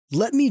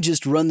"Let me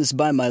just run this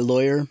by my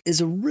lawyer" is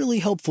a really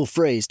helpful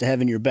phrase to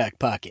have in your back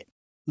pocket.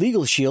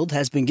 Legal Shield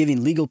has been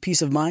giving legal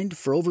peace of mind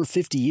for over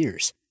 50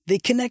 years. They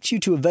connect you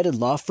to a vetted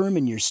law firm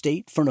in your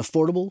state for an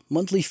affordable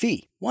monthly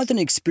fee. Want an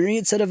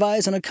experienced set of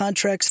eyes on a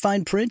contract's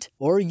fine print?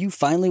 Or you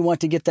finally want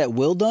to get that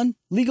will done?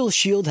 Legal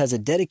Shield has a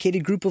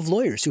dedicated group of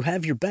lawyers who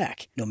have your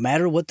back, no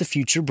matter what the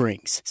future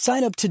brings.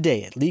 Sign up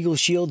today at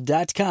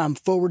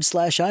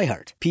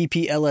LegalShield.com/iHeart.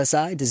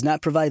 PPLSI does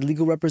not provide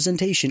legal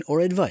representation or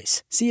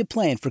advice. See a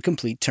plan for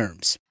complete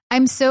terms.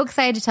 I'm so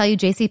excited to tell you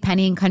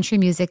JCPenney and country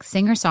music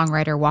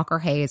singer-songwriter Walker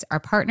Hayes are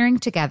partnering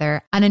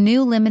together on a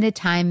new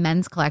limited-time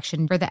men's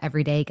collection for the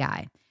everyday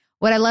guy.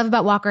 What I love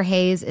about Walker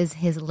Hayes is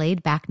his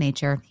laid-back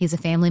nature. He's a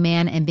family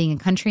man, and being a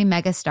country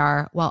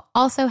megastar while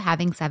also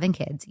having 7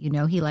 kids, you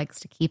know he likes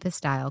to keep his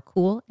style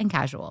cool and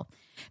casual.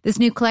 This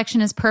new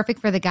collection is perfect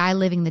for the guy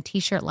living the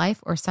t-shirt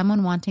life or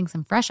someone wanting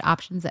some fresh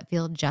options that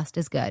feel just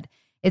as good.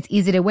 It's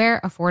easy to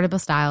wear, affordable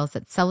styles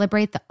that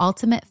celebrate the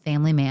ultimate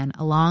family man,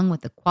 along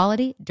with the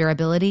quality,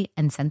 durability,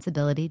 and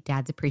sensibility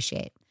dads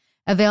appreciate.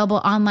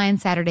 Available online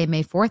Saturday,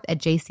 May 4th at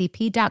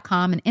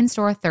jcp.com and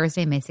in-store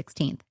Thursday, May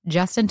 16th,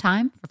 just in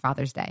time for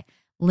Father's Day.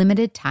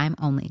 Limited time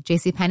only.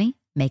 JCPenney,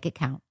 make it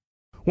count.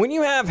 When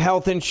you have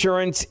health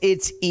insurance,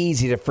 it's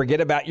easy to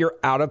forget about your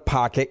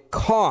out-of-pocket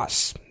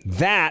costs.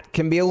 That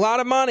can be a lot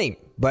of money.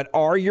 But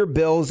are your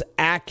bills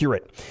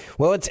accurate?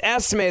 Well, it's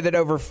estimated that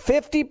over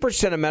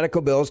 50% of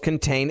medical bills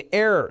contain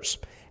errors.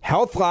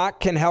 HealthLock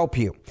can help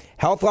you.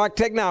 HealthLock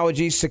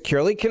technology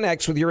securely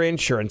connects with your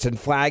insurance and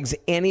flags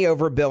any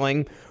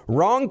overbilling,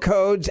 wrong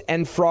codes,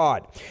 and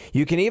fraud.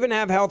 You can even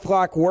have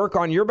HealthLock work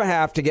on your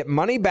behalf to get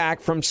money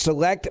back from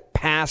select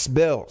past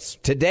bills.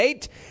 To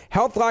date,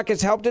 HealthLock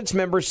has helped its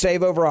members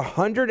save over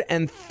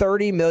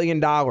 $130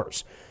 million.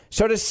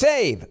 So to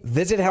save,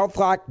 visit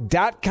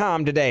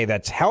healthlock.com today.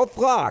 That's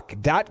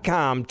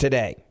healthlock.com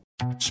today.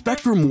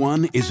 Spectrum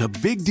One is a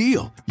big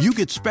deal. You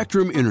get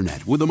Spectrum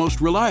Internet with the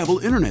most reliable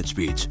internet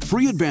speeds,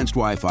 free advanced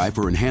Wi-Fi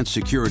for enhanced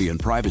security and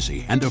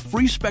privacy, and a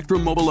free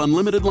Spectrum Mobile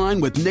Unlimited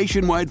line with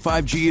nationwide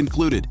 5G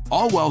included,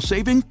 all while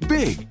saving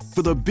big.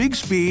 For the big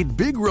speed,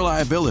 big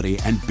reliability,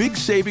 and big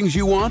savings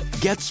you want,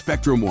 get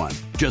Spectrum One.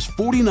 Just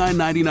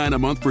 $49.99 a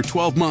month for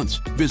 12 months.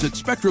 Visit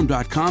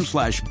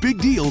spectrum.com/big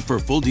deal for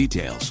full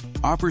details.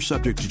 Offer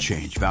subject to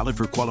change. Valid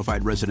for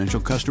qualified residential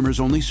customers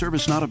only.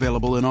 Service not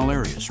available in all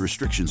areas.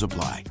 Restrictions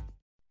apply.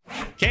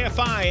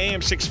 KFI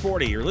AM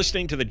 640. You're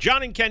listening to the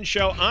John and Ken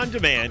Show on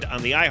demand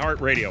on the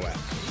iHeartRadio app.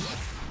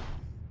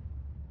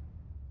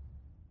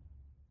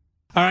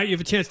 All right, you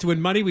have a chance to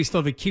win money. We still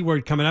have a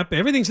keyword coming up.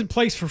 Everything's in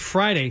place for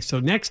Friday. So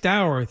next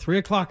hour, 3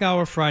 o'clock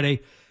hour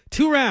Friday,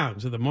 2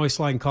 rounds of the Moist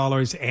Line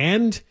callers,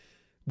 and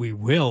we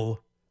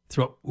will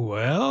throw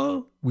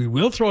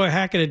a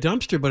hack at a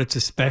dumpster, but it's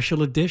a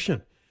special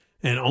edition.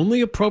 And only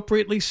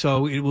appropriately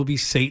so, it will be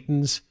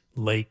Satan's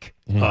Lake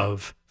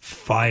of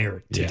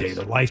Fire today. Yes.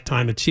 The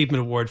Lifetime Achievement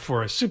Award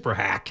for a super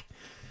hack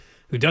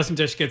who doesn't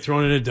just get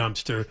thrown in a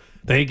dumpster.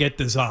 They get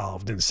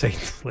dissolved in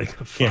Satan's Lake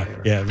of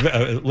Fire. Yeah.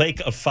 Lake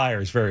of Fire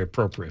is very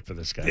appropriate for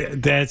this guy. Yeah,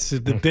 that's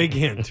the big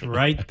hint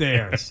right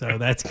there. So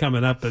that's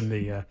coming up in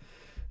the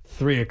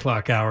 3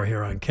 o'clock hour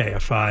here on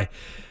KFI.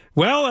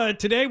 Well,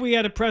 today we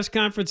had a press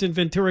conference in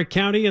Ventura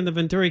County, and the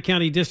Ventura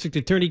County District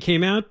Attorney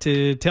came out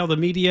to tell the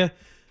media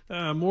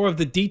more of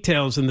the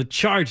details and the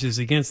charges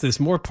against this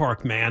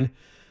Moorpark man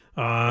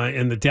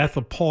in the death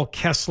of Paul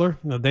Kessler.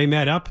 Now, they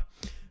met up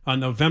on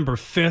November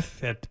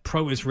 5th at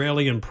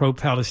pro-Israeli and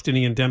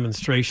pro-Palestinian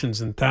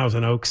demonstrations in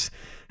Thousand Oaks,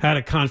 had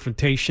a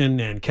confrontation,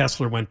 and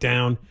Kessler went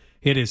down,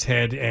 hit his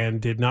head,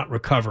 and did not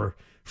recover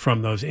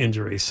from those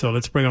injuries. So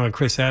let's bring on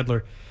Chris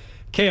Adler,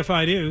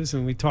 KFI News,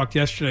 and we talked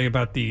yesterday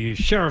about the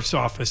sheriff's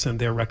office and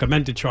their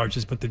recommended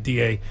charges, but the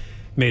DA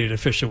made it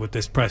official with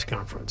this press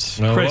conference.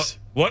 Well, Chris?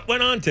 What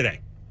went on today?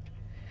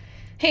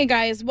 Hey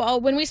guys,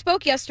 well, when we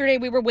spoke yesterday,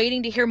 we were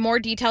waiting to hear more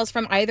details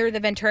from either the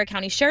Ventura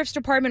County Sheriff's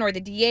Department or the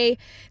DA.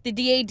 The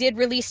DA did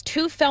release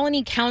 2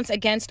 felony counts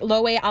against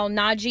Loe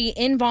Al-Naji,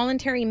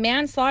 involuntary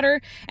manslaughter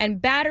and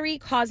battery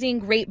causing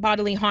great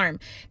bodily harm.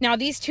 Now,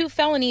 these 2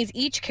 felonies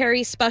each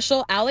carry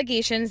special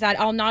allegations that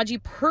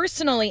Al-Naji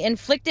personally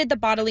inflicted the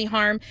bodily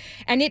harm,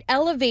 and it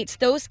elevates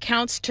those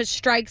counts to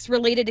strikes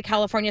related to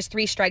California's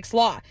 3 strikes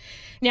law.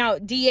 Now,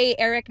 DA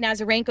Eric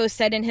Nazarenko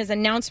said in his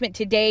announcement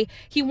today,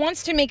 he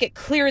wants to make it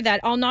clear that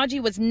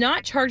Al-Naji was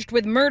not charged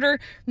with murder,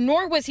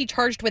 nor was he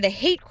charged with a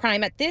hate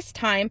crime at this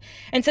time,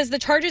 and says the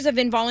charges of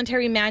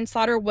involuntary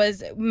manslaughter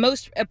was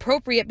most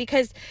appropriate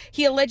because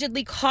he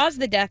allegedly caused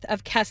the death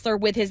of Kessler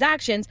with his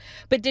actions,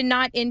 but did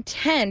not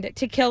intend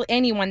to kill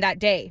anyone that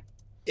day.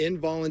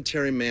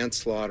 Involuntary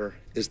manslaughter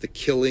is the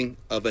killing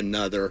of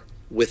another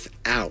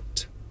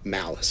without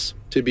malice.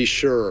 To be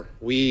sure,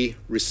 we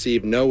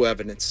received no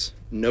evidence,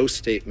 no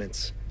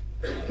statements,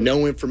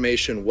 no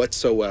information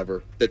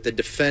whatsoever that the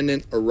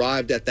defendant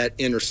arrived at that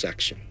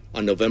intersection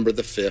on November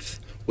the 5th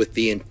with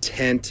the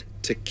intent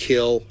to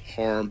kill,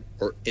 harm,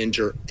 or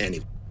injure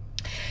anyone.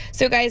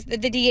 So, guys, the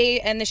DA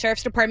and the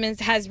Sheriff's Department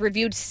has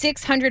reviewed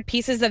 600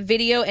 pieces of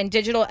video and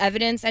digital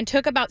evidence and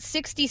took about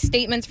 60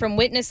 statements from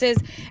witnesses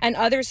and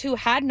others who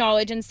had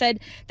knowledge and said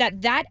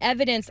that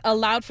evidence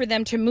allowed for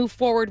them to move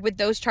forward with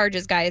those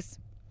charges, guys.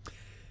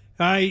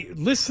 I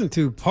listened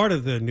to part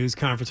of the news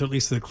conference, or at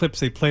least the clips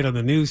they played on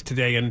the news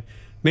today, and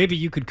maybe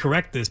you could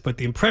correct this, but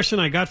the impression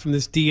I got from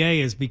this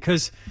DA is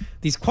because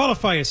these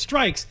qualify as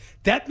strikes,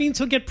 that means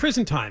he'll get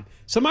prison time.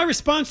 So my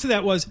response to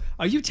that was,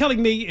 are you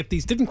telling me if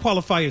these didn't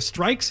qualify as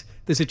strikes,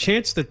 there's a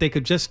chance that they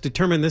could just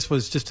determine this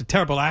was just a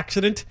terrible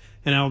accident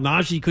and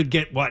Al-Najee could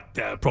get,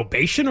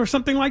 probation or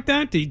something like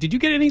that? Did you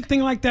get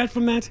anything like that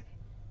from that?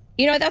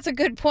 You know, that's a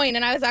good point.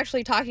 And I was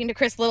actually talking to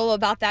Chris Little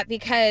about that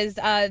because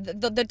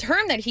the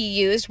term that he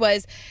used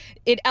was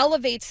it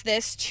elevates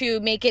this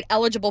to make it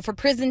eligible for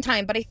prison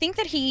time. But I think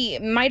that he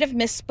might have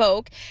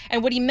misspoke.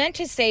 And what he meant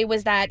to say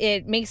was that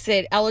it makes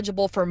it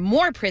eligible for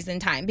more prison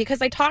time,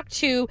 because I talked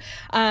to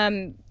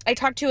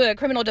a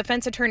criminal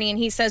defense attorney, and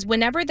he says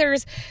whenever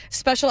there's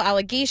special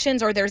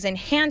allegations or there's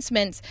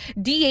enhancements,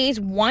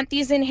 DAs want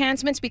these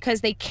enhancements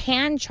because they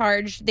can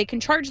charge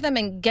them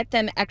and get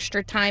them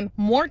extra time,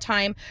 more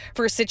time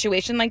for a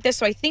situation like this.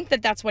 So I think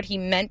that that's what he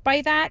meant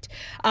by that,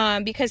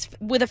 because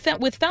with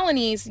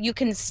felonies, you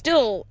can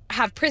still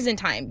have prison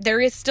time.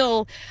 There is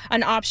still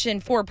an option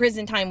for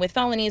prison time with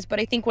felonies, but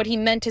I think what he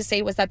meant to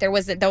say was that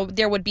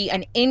there would be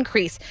an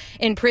increase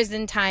in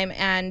prison time,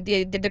 and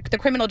the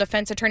criminal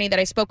defense attorney that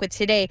I spoke with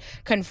today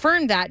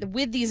confirmed that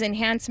with these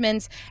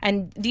enhancements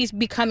and these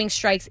becoming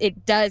strikes,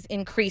 it does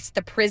increase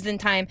the prison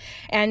time.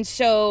 And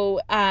so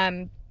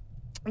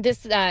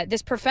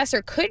this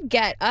professor could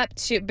get up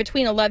to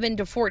between 11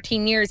 to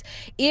 14 years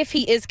if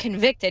he is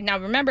convicted. Now,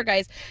 remember,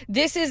 guys,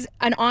 this is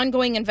an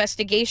ongoing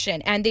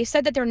investigation, and they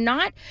said that they're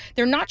not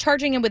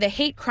charging him with a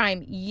hate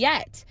crime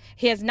yet.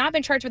 He has not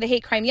been charged with a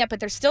hate crime yet,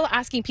 but they're still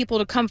asking people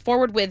to come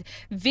forward with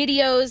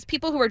videos,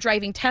 people who are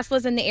driving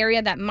Teslas in the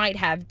area that might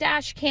have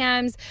dash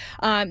cams.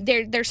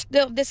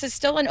 This is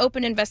still an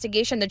open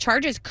investigation. The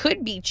charges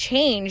could be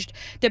changed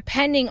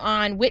depending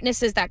on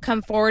witnesses that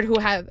come forward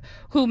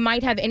who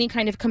might have any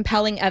kind of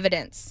compelling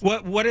evidence.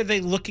 What are they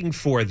looking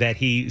for? That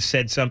he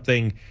said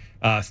something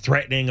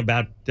threatening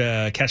about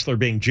Kessler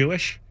being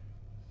Jewish?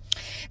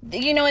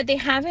 You know what?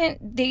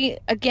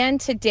 Again,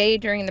 today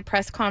during the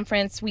press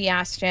conference, we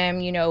asked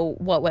him,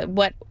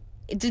 what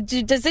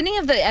does any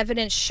of the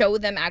evidence show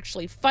them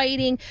actually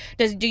fighting?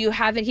 Do you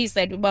have it? He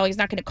said, well, he's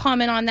not going to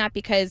comment on that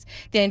because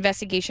the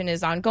investigation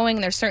is ongoing.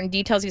 And there's certain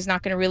details he's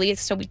not going to release.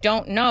 So we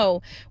don't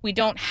know. We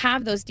don't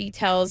have those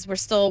details. We're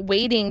still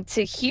waiting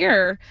to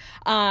hear.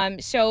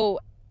 So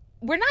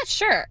we're not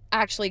sure,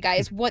 actually,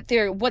 guys, what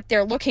they're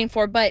looking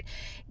for, but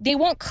they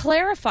won't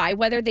clarify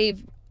whether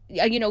they've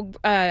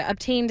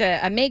obtained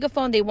a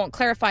megaphone. They won't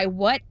clarify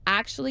what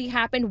actually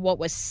happened, what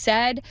was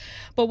said.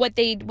 But what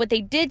they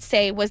did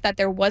say was that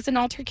there was an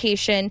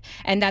altercation,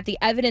 and that the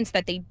evidence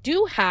that they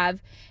do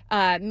have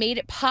made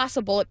it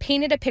possible. It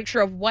painted a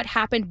picture of what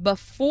happened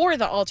before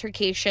the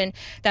altercation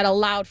that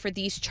allowed for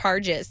these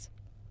charges.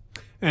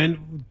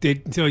 And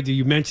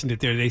you mentioned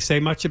it there. Did they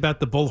say much about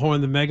the bullhorn,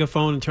 the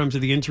megaphone, in terms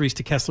of the injuries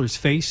to Kessler's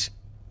face?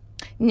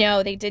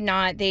 No, they did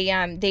not.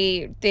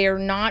 They're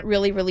not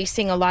really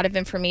releasing a lot of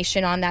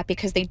information on that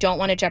because they don't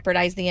want to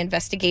jeopardize the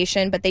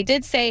investigation. But they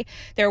did say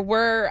there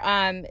were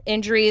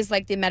injuries,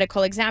 like the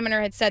medical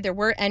examiner had said, there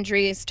were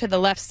injuries to the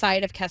left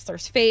side of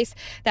Kessler's face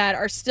that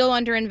are still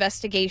under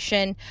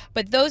investigation.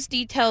 But those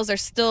details are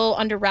still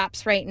under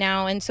wraps right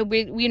now, and so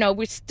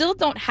we still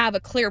don't have a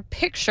clear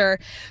picture.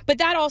 But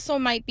that also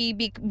might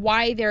be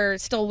why they're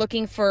still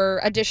looking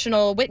for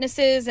additional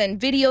witnesses and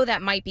video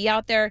that might be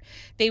out there.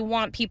 They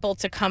want people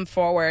to come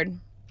forward.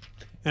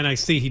 And I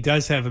see he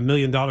does have $1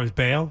 million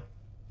bail.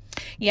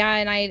 Yeah,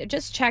 and I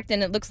just checked,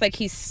 and it looks like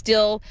he's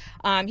still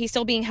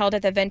being held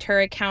at the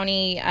Ventura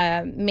County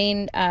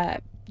main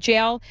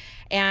jail,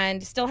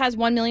 and still has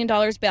 $1 million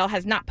bail,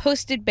 has not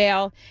posted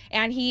bail,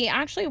 and he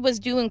actually was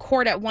due in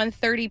court at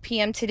 1:30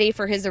 p.m. today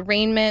for his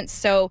arraignment,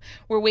 so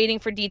we're waiting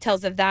for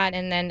details of that.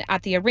 And then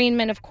at the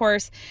arraignment, of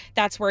course,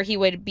 that's where he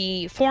would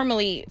be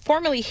formally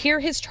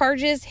hear his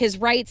charges, his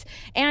rights,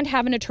 and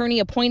have an attorney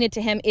appointed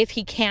to him if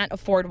he can't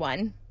afford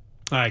one.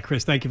 All right,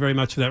 Chris, thank you very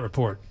much for that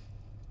report.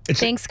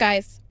 Thanks,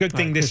 guys. Good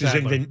thing this is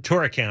in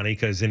Ventura County,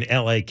 because in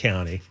L.A.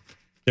 County,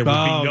 there would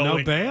be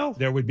no bail.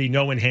 There would be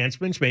no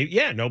enhancements.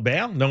 No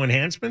bail, no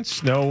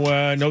enhancements,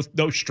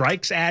 no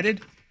strikes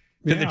added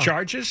to the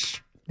charges.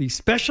 The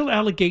special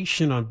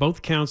allegation on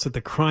both counts that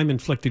the crime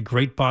inflicted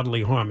great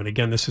bodily harm, and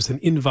again, this is an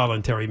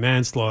involuntary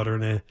manslaughter,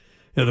 and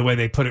the way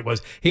they put it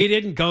was he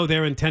didn't go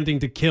there intending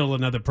to kill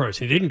another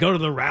person. He didn't go to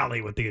the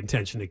rally with the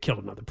intention to kill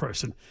another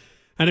person.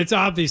 And it's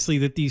obviously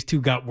that these two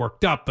got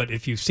worked up, but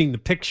if you've seen the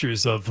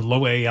pictures of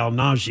Loay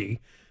Al-Najee,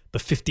 the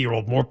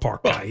 50-year-old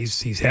Moorpark guy,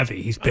 he's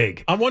heavy, he's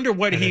big. I wonder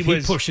what he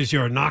pushes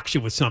you or knocks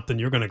you with something,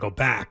 you're going to go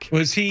back. What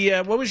was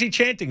he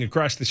chanting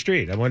across the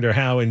street? I wonder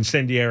how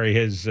incendiary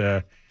his...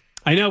 I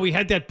know, we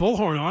had that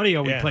bullhorn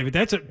audio we played, but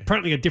that's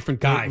apparently a different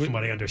guy from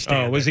what I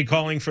understand. Oh, was he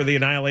calling for the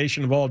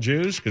annihilation of all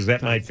Jews? Because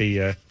that might be...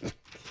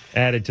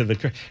 Added to the.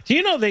 Do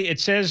you know it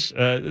says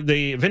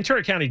the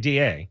Ventura County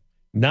DA,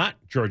 not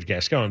George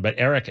Gascon, but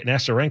Eric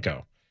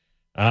Nasarenko,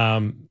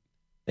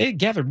 they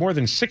gathered more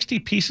than 60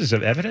 pieces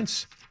of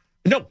evidence.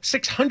 No,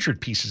 600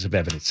 pieces of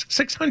evidence.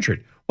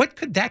 600. What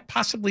could that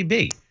possibly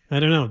be? I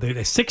don't know.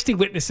 There's 60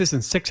 witnesses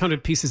and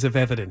 600 pieces of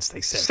evidence,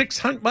 they said.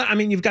 600. Well, I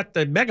mean, you've got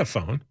the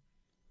megaphone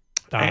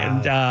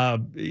and,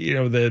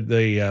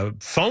 the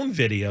phone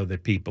video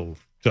that people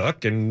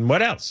took. And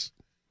what else?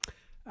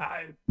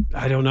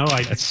 I don't know.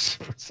 That's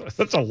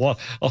a lot.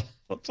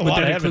 That's a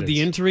lot of evidence.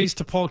 The injuries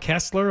to Paul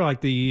Kessler, like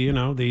the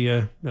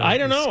I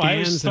don't know.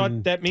 I just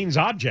thought that means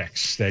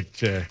objects that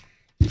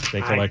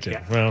they collected.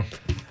 Well.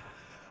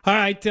 All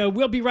right,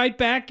 we'll be right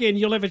back, and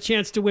you'll have a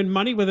chance to win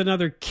money with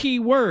another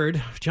keyword.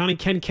 John and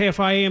Ken,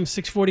 KFI AM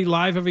 640,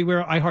 live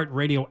everywhere,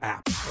 iHeartRadio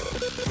app.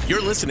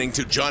 You're listening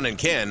to John and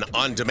Ken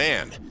on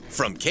demand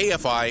from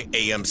KFI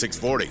AM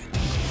 640.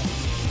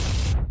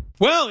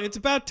 Well, it's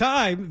about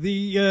time.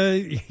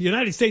 The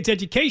United States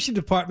Education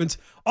Department's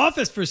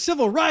Office for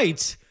Civil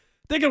Rights,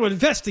 they're going to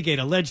investigate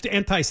alleged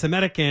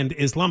anti-Semitic and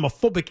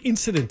Islamophobic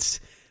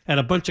incidents at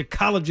a bunch of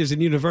colleges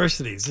and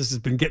universities. This has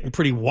been getting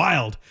pretty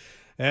wild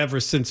ever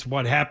since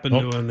what happened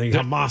on the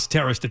Hamas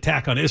terrorist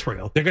attack on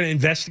Israel. They're going to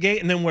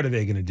investigate, and then what are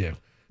they going to do?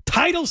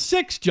 Title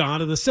VI,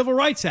 John, of the Civil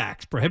Rights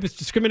Act prohibits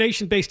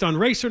discrimination based on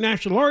race or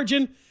national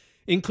origin,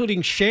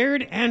 including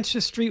shared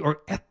ancestry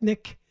or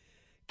ethnic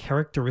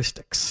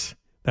characteristics.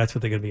 That's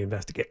what they're going to be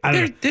investigating.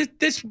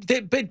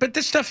 But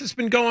this stuff has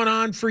been going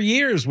on for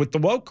years with the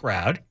woke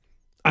crowd.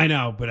 I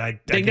know, but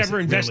they never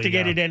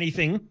investigated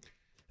anything.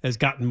 Has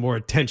gotten more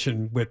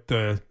attention with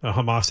the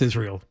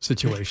Hamas-Israel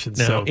situation.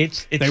 No, so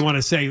they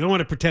want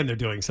to pretend they're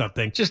doing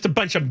something. Just a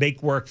bunch of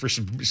make work for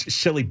some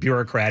silly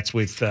bureaucrats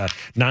with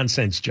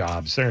nonsense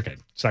jobs.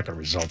 It's not going to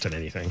result in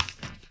anything.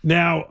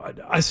 Now,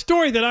 a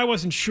story that I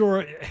wasn't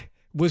sure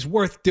was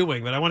worth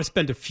doing, but I want to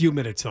spend a few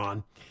minutes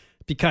on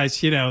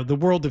because, the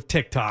world of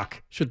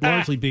TikTok should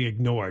largely be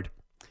ignored.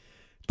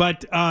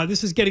 But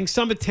this is getting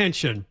some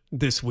attention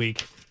this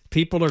week.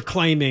 People are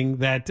claiming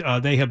that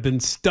they have been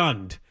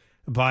stunned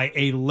by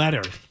a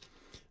letter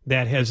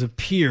that has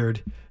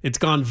appeared. It's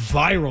gone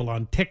viral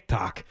on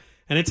TikTok,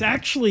 and it's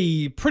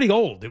actually pretty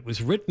old. It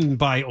was written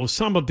by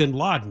Osama bin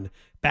Laden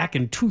back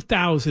in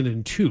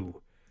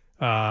 2002,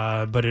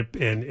 but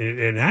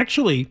it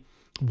actually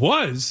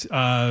was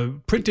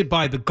printed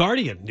by the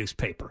Guardian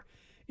newspaper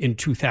in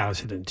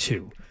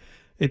 2002.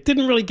 It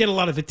didn't really get a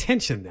lot of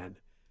attention then,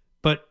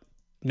 but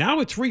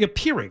now it's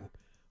reappearing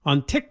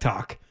on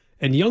TikTok,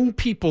 and young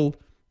people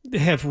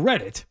have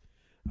read it.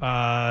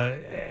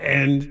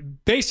 And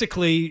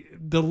basically,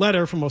 the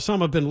letter from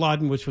Osama bin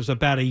Laden, which was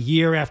about a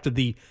year after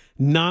the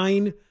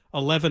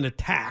 9/11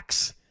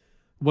 attacks,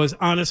 was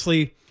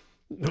honestly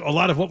a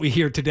lot of what we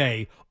hear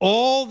today.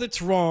 All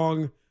that's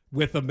wrong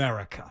with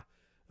America.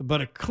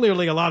 But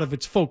clearly, a lot of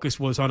its focus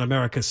was on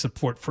America's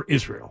support for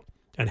Israel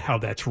and how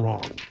that's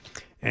wrong.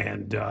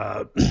 And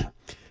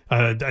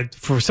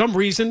for some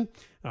reason,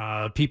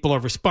 people are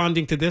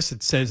responding to this.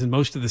 It says in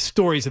most of the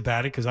stories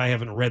about it, because I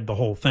haven't read the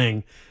whole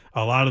thing,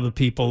 a lot of the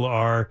people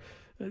are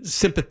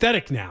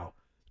sympathetic now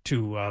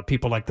to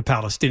people like the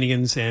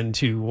Palestinians and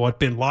to what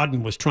bin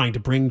Laden was trying to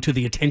bring to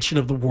the attention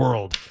of the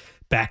world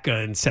back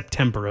in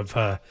September of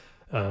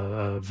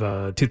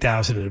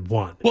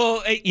 2001.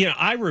 Well,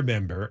 I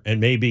remember,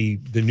 and maybe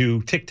the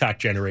new TikTok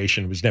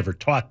generation was never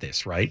taught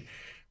this, right?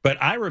 But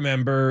I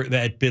remember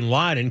that bin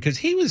Laden, because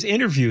he was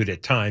interviewed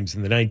at times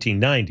in the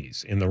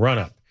 1990s in the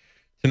run-up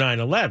to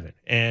 9/11,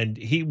 and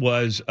he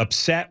was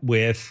upset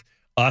with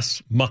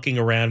us mucking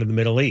around in the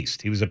Middle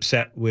East. He was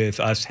upset with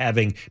us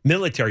having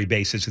military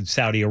bases in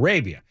Saudi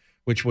Arabia,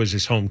 which was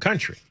his home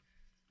country.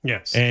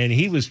 Yes. And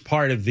he was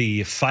part of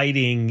the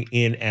fighting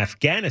in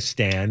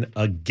Afghanistan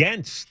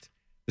against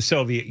the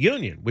Soviet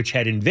Union, which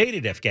had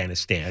invaded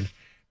Afghanistan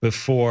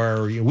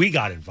before we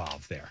got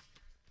involved there.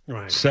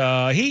 Right.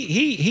 So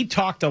he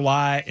talked a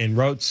lot and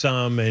wrote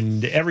some,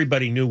 and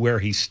everybody knew where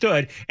he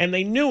stood, and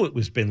they knew it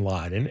was bin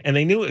Laden, and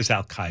they knew it was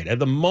Al-Qaeda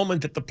the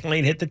moment that the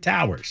plane hit the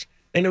towers.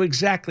 They knew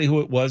exactly who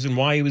it was and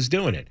why he was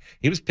doing it.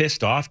 He was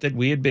pissed off that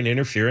we had been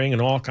interfering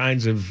in all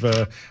kinds of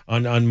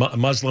on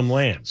Muslim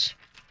lands.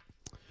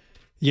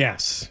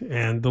 Yes,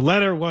 and the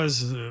letter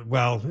was, it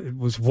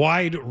was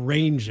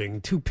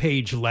wide-ranging,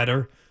 2-page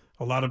letter.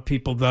 A lot of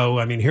people, though,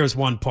 here's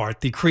one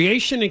part. The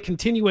creation and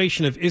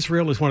continuation of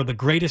Israel is one of the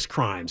greatest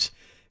crimes,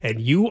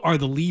 and you are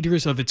the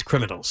leaders of its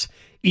criminals.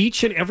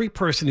 Each and every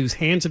person whose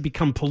hands have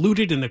become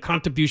polluted in the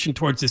contribution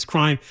towards this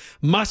crime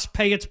must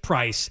pay its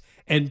price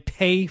and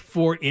pay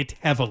for it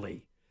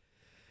heavily.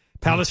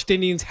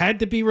 Palestinians had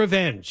to be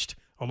revenged,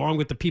 along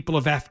with the people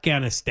of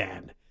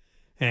Afghanistan.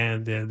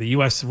 And the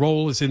U.S.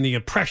 role is in the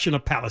oppression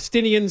of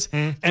Palestinians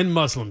and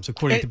Muslims,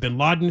 according to bin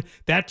Laden.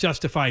 That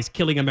justifies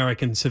killing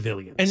American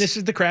civilians. And this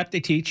is the crap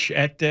they teach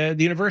at the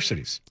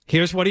universities.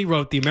 Here's what he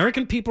wrote. The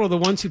American people are the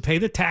ones who pay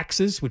the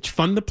taxes, which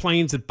fund the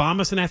planes that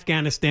bomb us in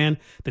Afghanistan,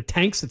 the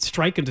tanks that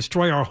strike and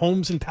destroy our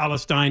homes in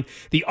Palestine,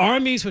 the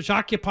armies which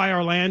occupy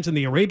our lands in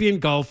the Arabian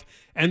Gulf,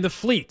 and the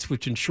fleets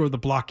which ensure the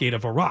blockade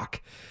of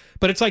Iraq.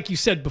 But it's like you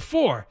said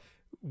before,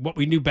 what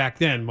we knew back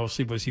then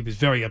mostly was he was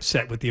very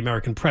upset with the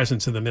American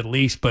presence in the Middle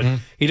East, but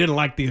he didn't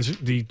like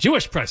the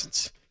Jewish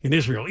presence in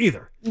Israel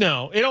either.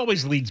 No, it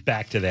always leads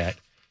back to that.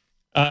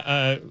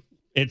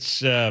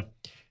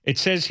 It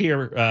says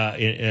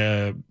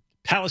here,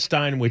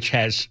 Palestine, which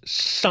has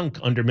sunk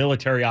under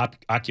military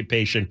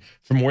occupation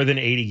for more than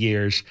 80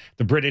 years,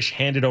 the British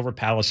handed over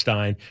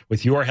Palestine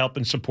with your help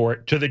and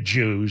support to the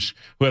Jews,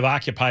 who have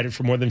occupied it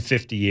for more than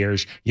 50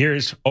 years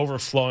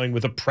overflowing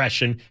with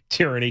oppression,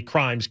 tyranny,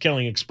 crimes,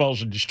 killing,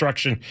 expulsion,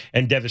 destruction,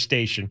 and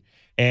devastation.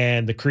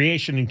 And the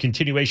creation and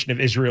continuation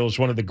of Israel is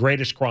one of the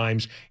greatest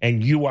crimes,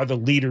 and you are the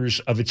leaders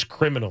of its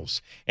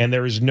criminals. And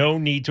there is no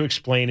need to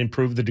explain and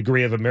prove the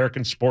degree of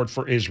American support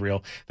for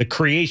Israel. The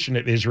creation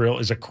of Israel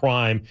is a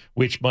crime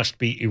which must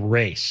be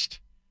erased.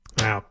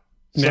 Wow.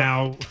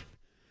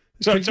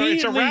 So it's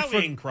a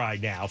rallying cry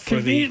now.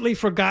 Conveniently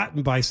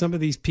forgotten by some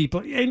of these people.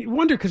 And you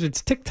wonder, because it's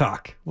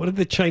TikTok. What did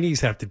the Chinese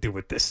have to do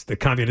with this? The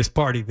Communist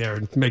Party there,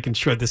 and making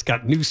sure this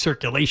got new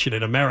circulation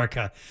in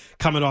America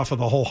coming off of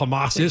the whole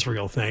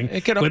Hamas-Israel thing.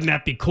 Wouldn't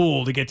that be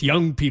cool to get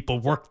young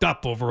people worked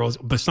up over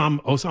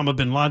Osama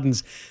bin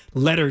Laden's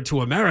letter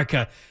to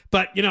America?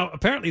 But,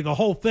 apparently the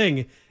whole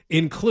thing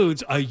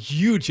includes a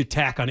huge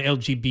attack on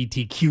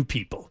LGBTQ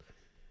people.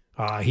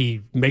 He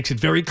makes it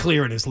very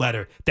clear in his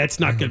letter that's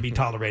not going to be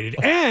tolerated.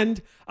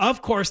 And,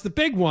 of course, the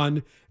big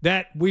one,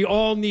 that we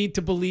all need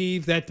to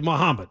believe that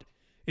Muhammad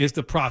is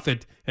the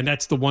prophet, and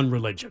that's the one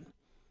religion.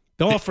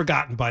 They're all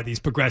forgotten by these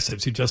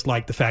progressives who just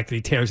like the fact that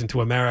he tears into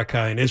America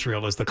and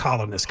Israel as the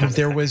colonist.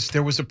 There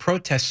was a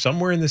protest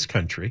somewhere in this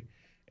country,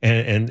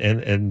 and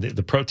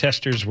the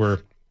protesters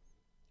were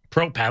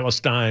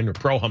pro-Palestine or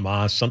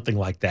pro-Hamas, something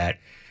like that.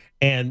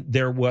 And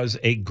there was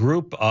a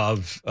group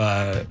of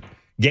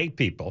gay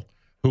people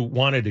who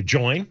wanted to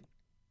join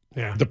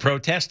the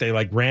protest. They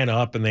ran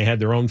up and they had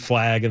their own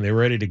flag and they were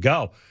ready to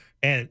go.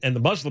 And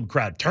the Muslim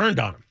crowd turned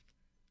on them.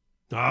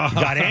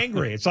 Got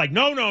angry. It's like,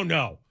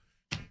 no.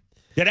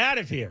 Get out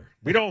of here.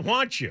 We don't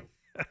want you.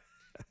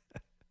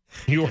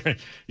 You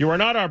are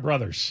not our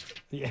brothers.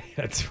 Yeah,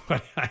 that's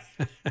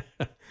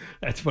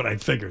what I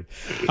figured.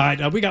 All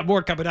right, we got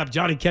more coming up.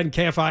 John and Ken,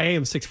 KFI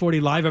AM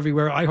 640, live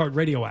everywhere,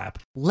 iHeartRadio app.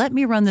 Let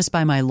me run this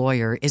by my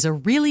lawyer is a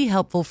really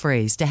helpful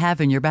phrase to have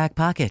in your back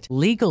pocket.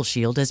 Legal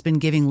Shield has been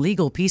giving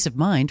legal peace of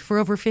mind for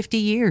over 50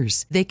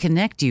 years. They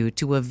connect you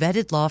to a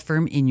vetted law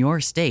firm in your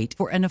state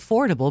for an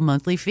affordable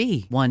monthly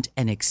fee. Want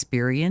an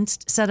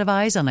experienced set of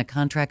eyes on a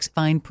contract's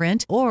fine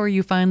print? Or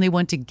you finally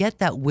want to get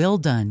that will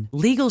done?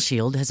 Legal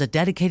Shield has a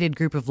dedicated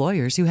group of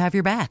lawyers who have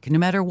your back, no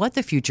matter what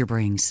the future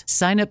brings.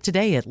 Sign up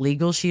today at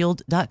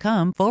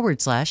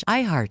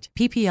LegalShield.com/iHeart.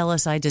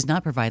 PPLSI does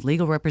not provide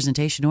legal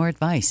representation or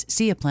advice.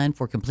 See a plan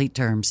for complete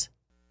terms.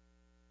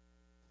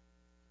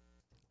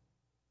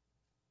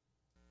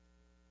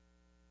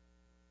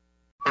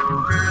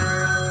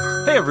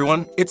 Hey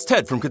everyone, it's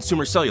Ted from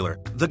Consumer Cellular,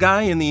 the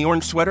guy in the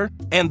orange sweater,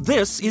 and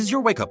this is your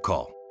wake-up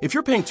call. If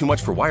you're paying too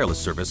much for wireless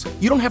service,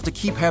 you don't have to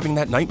keep having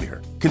that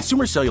nightmare.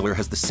 Consumer Cellular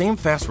has the same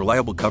fast,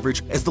 reliable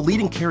coverage as the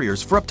leading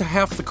carriers for up to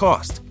half the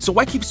cost. So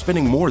why keep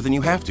spending more than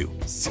you have to?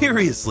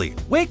 Seriously,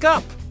 wake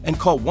up and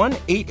call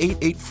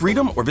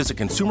 1-888-FREEDOM or visit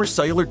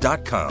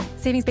consumercellular.com.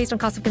 Savings based on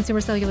cost of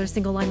Consumer Cellular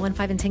single line 1,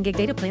 5, and 10 gig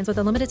data plans with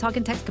unlimited talk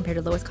and text compared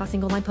to lowest cost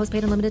single line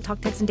postpaid unlimited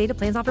talk, text, and data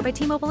plans offered by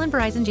T-Mobile and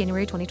Verizon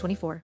January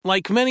 2024.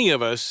 Like many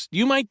of us,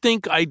 you might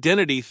think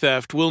identity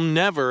theft will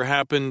never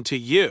happen to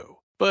you.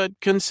 But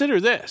consider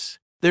this.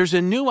 There's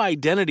a new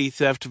identity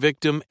theft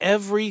victim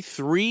every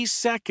 3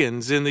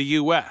 seconds in the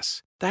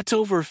U.S. That's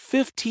over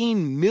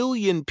 15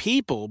 million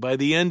people by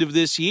the end of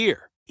this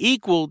year,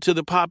 equal to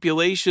the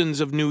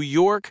populations of New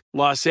York,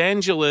 Los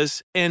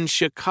Angeles, and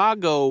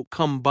Chicago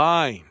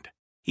combined.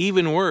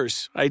 Even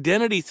worse,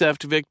 identity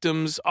theft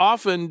victims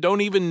often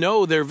don't even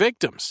know they're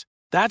victims.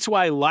 That's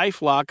why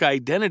LifeLock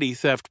Identity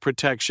Theft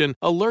Protection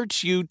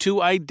alerts you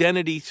to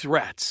identity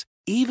threats,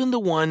 even the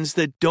ones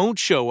that don't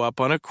show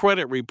up on a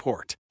credit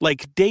report,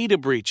 like data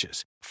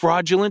breaches,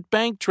 fraudulent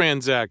bank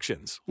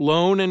transactions,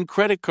 loan and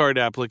credit card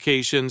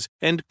applications,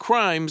 and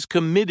crimes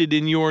committed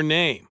in your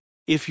name.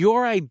 If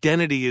your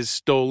identity is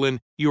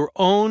stolen, your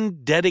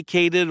own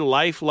dedicated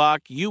LifeLock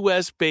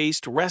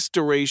U.S.-based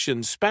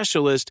restoration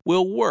specialist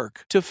will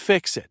work to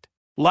fix it.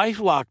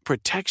 LifeLock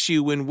protects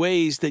you in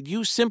ways that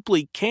you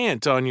simply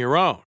can't on your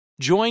own.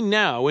 Join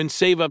now and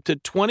save up to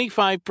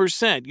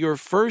 25% your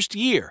first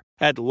year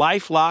at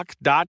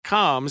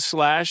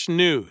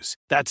LifeLock.com/news.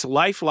 That's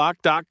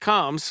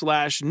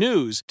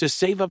LifeLock.com/news to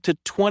save up to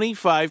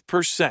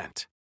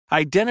 25%.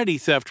 Identity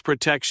theft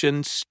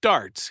protection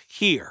starts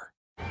here.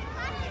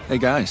 Hey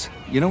guys,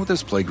 you know what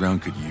this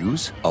playground could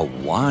use? A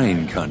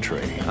wine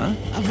country, huh?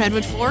 A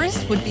redwood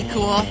forest would be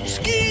cool.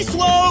 Ski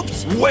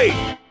slopes! Wait!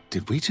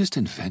 Did we just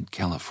invent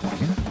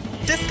California?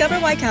 Discover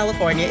why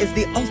California is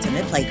the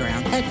ultimate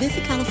playground at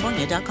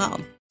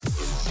visitcalifornia.com.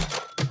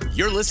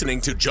 You're listening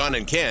to John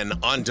and Ken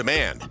on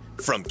demand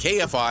from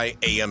KFI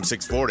AM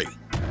 640.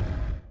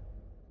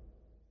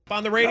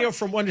 On the radio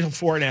from 1 to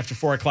 4 and after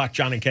 4 o'clock,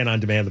 John and Ken on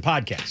demand, the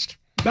podcast.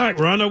 All right,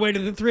 we're on our way to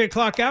the 3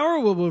 o'clock hour.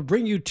 We'll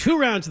bring you 2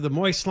 rounds of the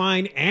Moist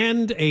Line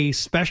and a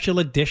special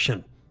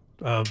edition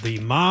of the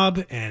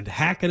Mob and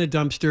Hack in a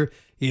Dumpster.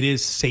 It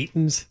is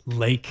Satan's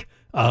Lake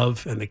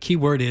of, and the key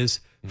word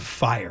is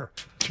fire.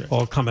 Sure.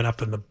 All coming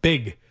up in the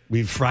big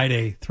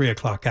Friday 3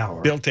 o'clock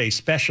hour. Built a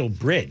special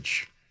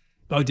bridge.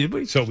 Oh, did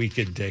we? So we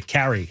could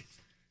carry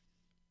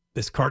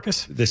this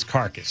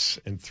carcass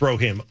and throw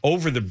him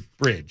over the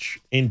bridge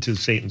into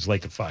Satan's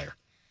Lake of Fire,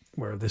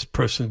 where this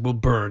person will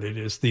burn. It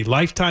is the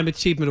Lifetime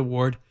Achievement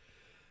Award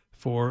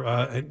for,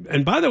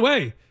 and by the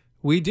way,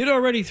 we did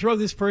already throw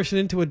this person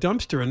into a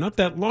dumpster, and not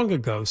that long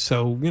ago.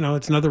 So,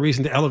 it's another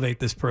reason to elevate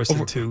this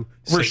person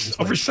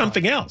over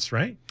something else,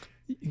 right?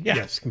 Yeah.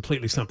 Yes,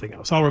 completely something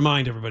else. I'll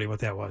remind everybody what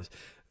that was.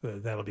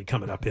 That'll be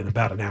coming up in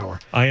about an hour.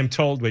 I am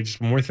told, wait,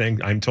 just one more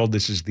thing. I'm told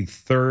this is the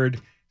 3rd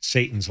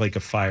Satan's Lake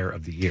of Fire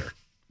of the year.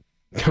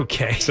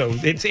 Okay. So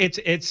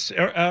it's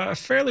a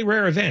fairly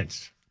rare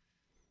event.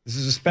 This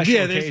is a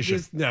special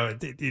occasion.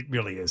 It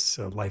really is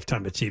a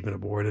Lifetime Achievement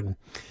Award. And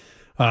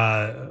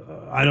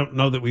I don't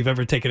know that we've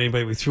ever taken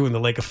anybody we threw in the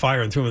Lake of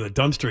Fire and threw them in the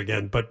dumpster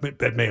again, but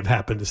that may have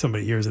happened to so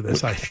many years of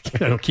this. I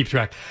don't keep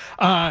track.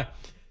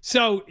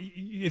 So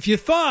if you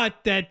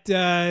thought that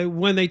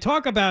when they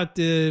talk about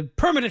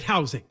permanent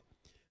housing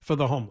for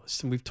the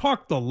homeless, and we've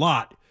talked a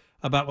lot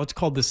about what's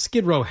called the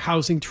Skid Row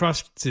Housing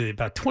Trust, it's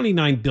about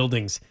 29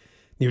 buildings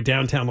near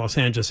downtown Los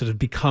Angeles that have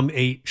become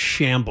a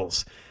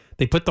shambles.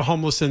 They put the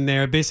homeless in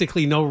there,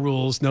 basically no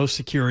rules, no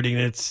security,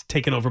 and it's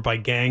taken over by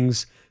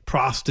gangs,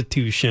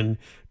 prostitution,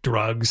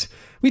 drugs.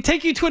 We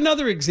take you to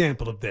another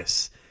example of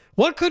this.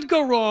 What could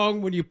go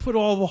wrong when you put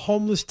all the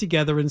homeless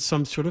together in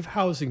some sort of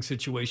housing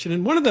situation?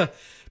 And one of the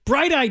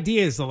bright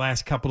ideas the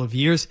last couple of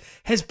years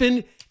has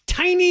been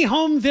tiny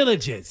home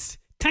villages.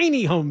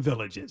 Tiny home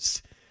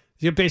villages.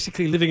 You're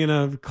basically living in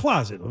a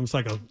closet, almost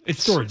like a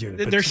storage unit.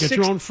 But you get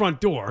your own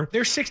front door.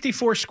 They're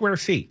 64 square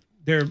feet.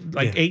 They're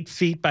like 8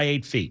 feet by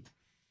 8 feet.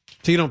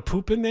 So you don't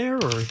poop in there,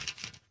 or?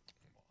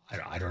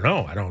 I don't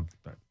know. I don't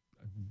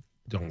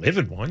live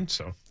in one,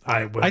 so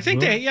I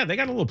think they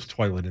got a little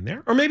toilet in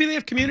there, or maybe they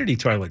have community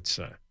toilets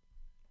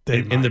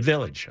in the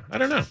village. I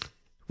don't know.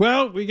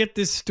 Well, we get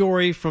this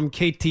story from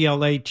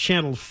KTLA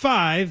Channel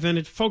 5, and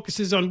it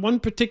focuses on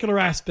one particular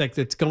aspect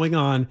that's going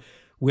on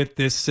with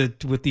this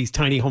with these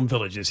tiny home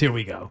villages. Here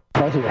we go.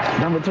 Right here,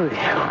 number 3.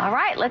 All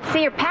right, let's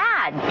see your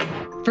pad.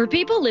 For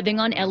people living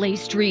on LA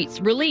streets,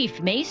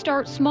 relief may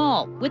start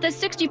small with a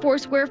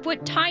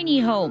 64-square-foot tiny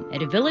home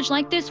at a village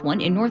like this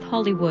one in North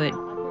Hollywood.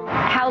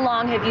 How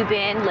long have you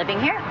been living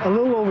here? A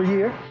little over a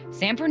year.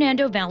 San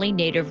Fernando Valley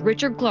native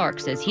Richard Clark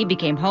says he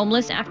became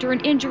homeless after an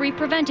injury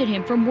prevented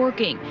him from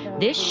working.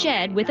 This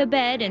shed with a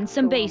bed and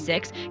some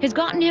basics has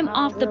gotten him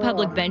off the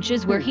public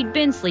benches where he'd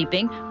been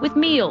sleeping, with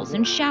meals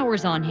and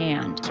showers on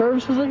hand.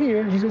 Services are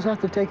here. You just have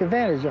to take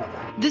advantage of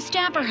it. The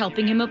staff are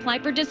helping him apply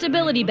for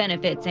disability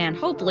benefits and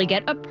hopefully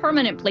get a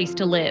permanent place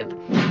to live.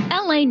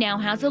 LA now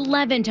has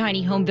 11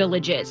 tiny home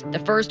villages. The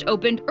first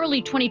opened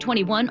early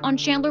 2021 on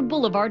Chandler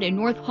Boulevard in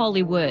North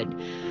Hollywood.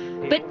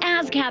 But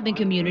as cabin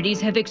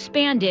communities have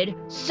expanded,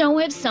 so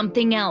have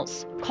something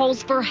else.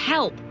 Calls for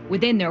help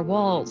within their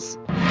walls.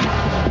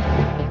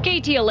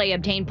 KTLA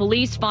obtained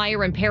police,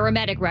 fire, and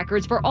paramedic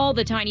records for all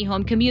the tiny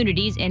home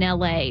communities in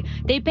LA.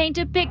 They paint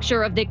a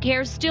picture of the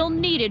care still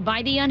needed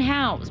by the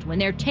unhoused when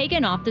they're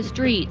taken off the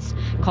streets.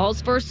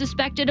 Calls for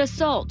suspected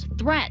assault,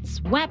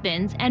 threats,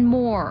 weapons, and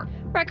more.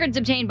 Records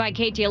obtained by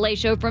KTLA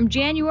show from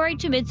January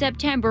to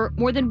mid-September,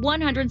 more than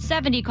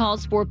 170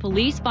 calls for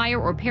police,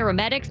 fire, or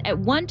paramedics at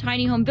one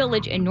tiny home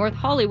village in North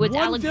Hollywood's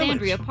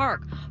Alexandria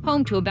Park,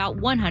 home to about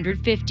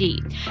 150.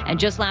 And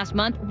just last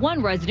month,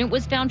 one resident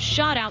was found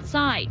shot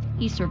outside.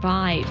 He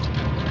survived.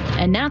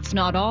 And that's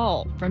not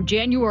all. From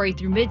January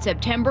through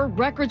mid-September,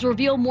 records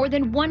reveal more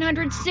than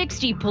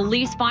 160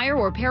 police, fire,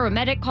 or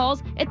paramedic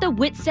calls at the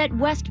Whitsett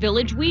West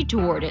Village we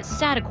toured at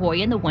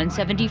Satakoy in the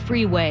 170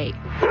 freeway.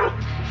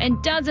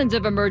 And dozens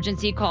of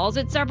emergency calls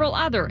at several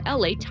other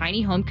LA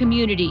tiny home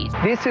communities.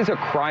 This is a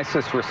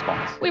crisis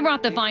response. We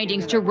brought the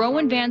findings to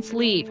Rowan Van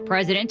Sleeve,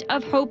 president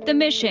of Hope the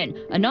Mission,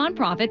 a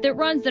nonprofit that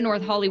runs the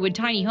North Hollywood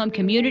tiny home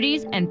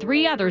communities and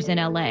 3 others in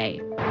LA.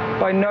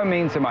 By no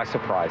means am I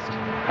surprised.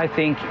 I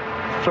think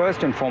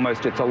first and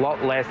foremost, it's a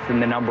lot less than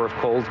the number of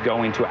calls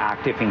going to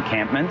active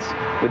encampments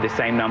with the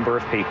same number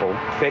of people.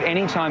 But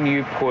anytime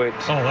you put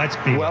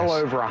well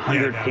over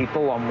 100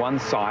 people on one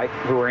site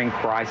who are in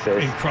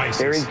crisis,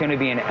 there is going to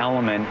be an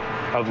element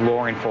of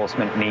law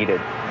enforcement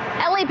needed.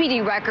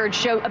 LAPD records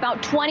show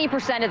about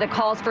 20% of the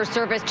calls for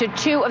service to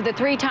 2 of the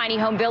 3 tiny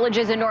home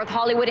villages in North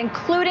Hollywood,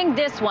 including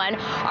this one,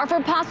 are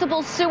for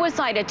possible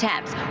suicide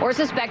attempts or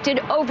suspected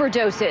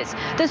overdoses.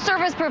 The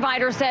service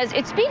provider says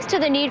it speaks to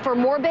the need for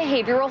more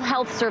behavioral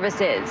health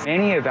services.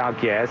 Many of our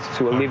guests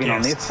who are living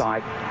on this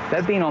site,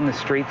 they've been on the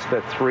streets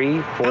for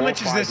 3, 4, 5 years. How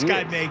much is this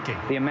guy making?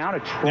 The amount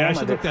of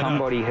trauma that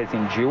somebody has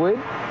endured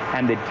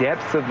and the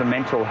depths of the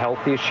mental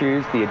health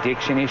issues, the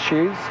addiction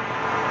issues,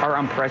 are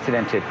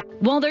unprecedented.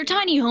 While their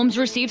tiny homes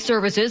receive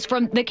services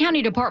from the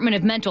County Department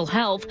of Mental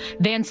Health,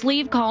 Van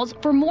Sleeve calls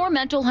for more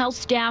mental health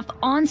staff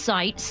on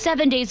site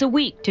 7 days a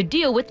week to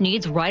deal with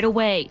needs right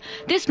away.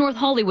 This North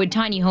Hollywood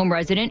tiny home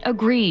resident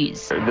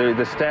agrees.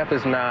 The staff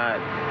is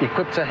not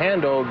equipped to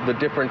handle the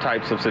different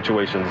types of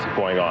situations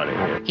going on in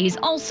here. He's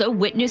also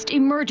witnessed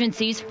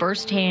emergencies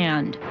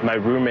firsthand. My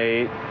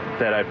roommate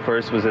that I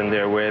first was in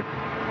there with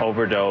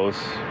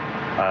overdosed.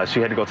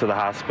 She had to go to the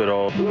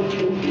hospital.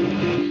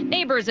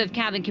 Neighbors of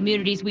cabin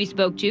communities we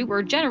spoke to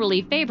were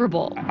generally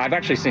favorable. I've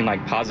actually seen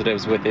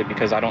positives with it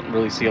because I don't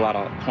really see a lot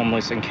of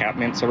homeless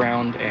encampments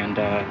around, and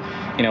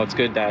it's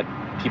good that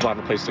people have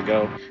a place to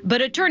go.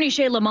 But attorney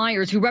Shayla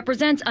Myers, who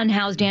represents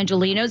unhoused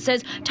Angelenos,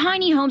 says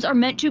tiny homes are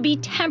meant to be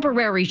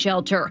temporary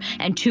shelter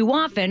and too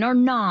often are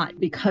not.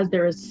 Because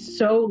there is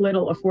so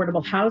little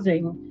affordable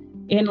housing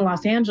in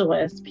Los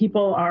Angeles,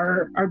 people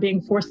are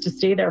being forced to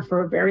stay there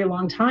for a very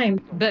long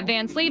time. But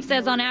Van Sleeve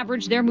says on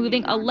average they're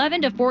moving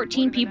 11 to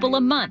 14 people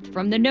a month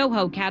from the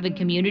NoHo cabin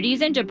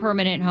communities into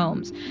permanent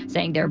homes,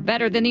 saying they're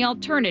better than the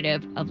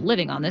alternative of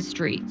living on the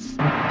streets.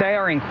 They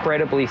are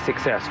incredibly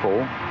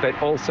successful, but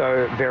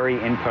also very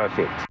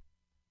imperfect.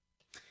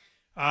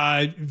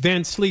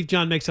 Van Sleeve,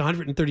 John, makes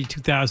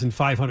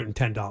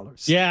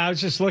 $132,510. Yeah, I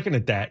was just looking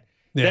at that.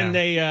 Yeah.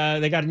 Then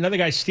they got another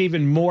guy,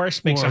 Stephen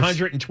Morse, makes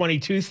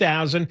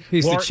 $122,000.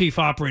 He's the chief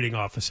operating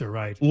officer,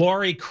 right?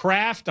 Lori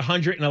Kraft,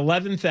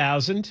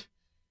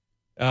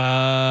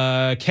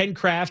 $111,000. Ken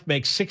Kraft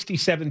makes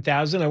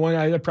 $67,000. I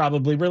wonder, they're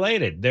probably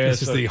related.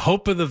 This is the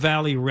Hope of the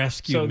Valley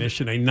Rescue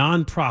Mission, a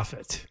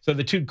nonprofit. So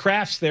the two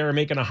Krafts there are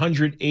making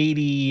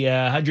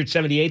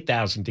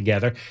 $178,000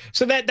 together.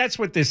 So that's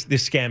what this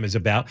scam is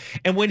about.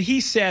 And when he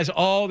says,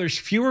 "Oh, there's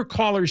fewer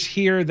callers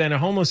here than a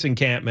homeless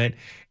encampment,"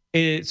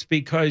 it's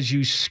because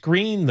you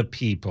screen the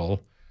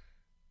people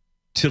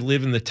to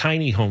live in the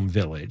tiny home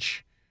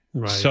village,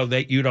 so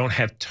that you don't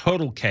have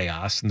total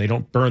chaos and they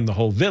don't burn the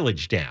whole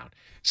village down.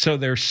 So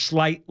they're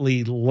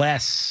slightly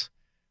less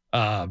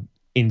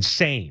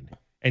insane.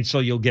 And so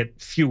you'll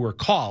get fewer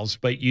calls,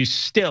 but you're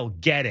still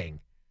getting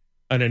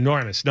an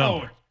enormous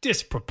number. Oh,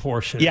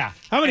 disproportionate. Yeah.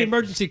 How many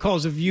emergency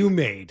calls have you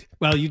made?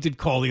 Well, you did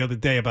call the other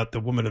day about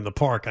the woman in the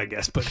park, I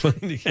guess, but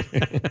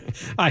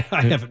I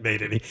haven't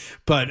made any.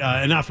 But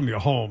not from your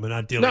home and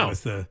not dealing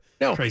with the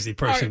crazy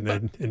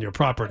person in your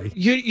property.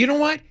 You know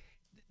what?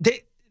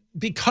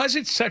 Because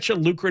it's such a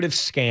lucrative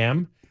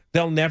scam,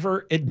 they'll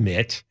never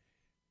admit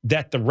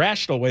that the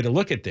rational way to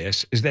look at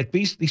this is that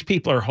these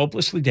people are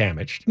hopelessly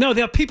damaged. No,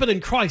 they're people in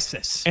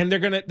crisis, and they're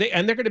gonna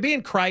be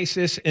in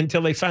crisis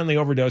until they finally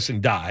overdose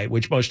and die,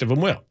 which most of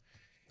them will.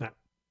 No.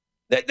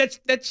 That's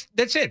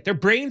it. Their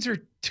brains are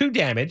too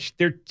damaged.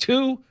 They're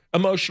too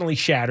emotionally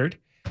shattered.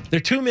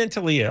 They're too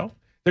mentally ill.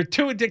 They're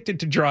too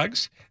addicted to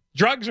drugs.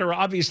 Drugs are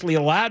obviously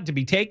allowed to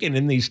be taken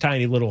in these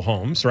tiny little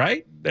homes,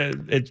 right?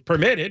 It's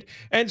permitted,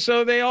 and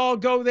so they all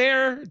go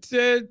there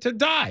to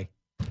die.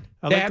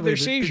 They have their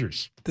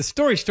seizures. The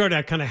story started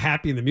out kind of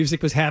happy, and the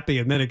music was happy,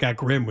 and then it got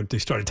grim when they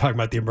started talking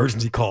about the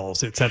emergency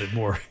calls. It sounded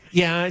more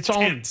it's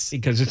tense.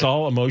 Because it's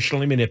all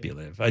emotionally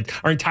manipulative.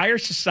 Our entire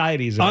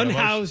society is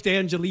unhoused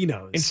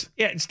Angelenos.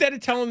 Instead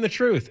of telling the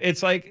truth,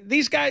 it's like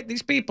these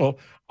people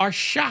are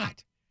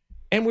shot,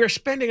 and we're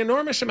spending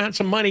enormous amounts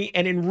of money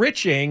and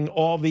enriching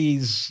all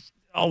these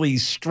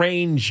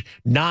strange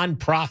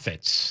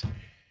nonprofits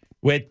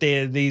with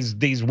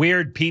these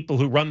weird people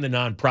who run the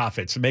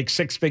nonprofits and make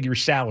six-figure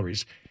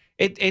salaries.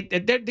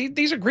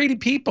 These are greedy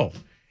people,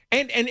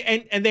 and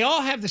they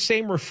all have the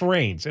same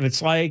refrains. And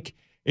it's like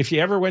if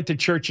you ever went to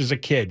church as a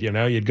kid,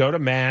 you'd go to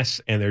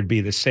mass and there'd be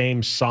the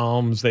same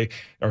psalms, or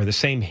the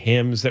same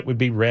hymns that would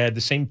be read,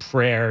 the same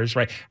prayers.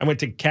 Right? I went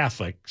to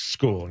Catholic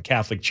school and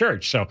Catholic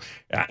church, so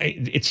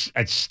it's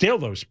still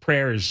those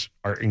prayers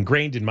are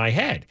ingrained in my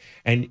head.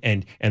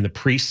 And the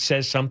priest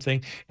says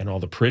something, and all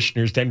the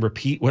parishioners then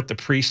repeat what the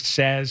priest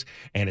says,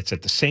 and it's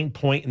at the same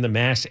point in the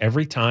mass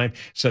every time.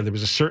 So there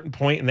was a certain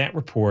point in that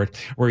report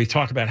where he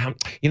talked about how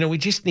we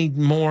just need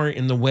more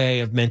in the way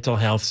of mental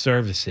health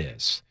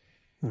services.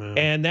 Wow.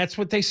 And that's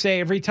what they say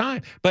every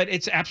time, but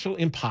it's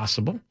absolutely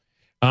impossible.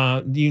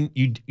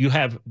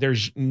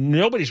 There's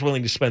nobody's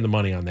willing to spend the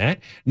money on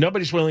that.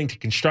 Nobody's willing to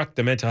construct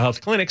the mental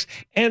health clinics,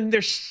 and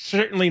there's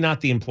certainly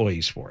not the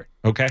employees for it.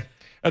 Okay.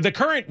 The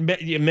current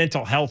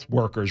mental health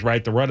workers,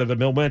 right? The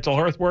run-of-the-mill mental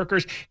health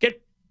workers get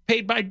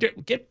paid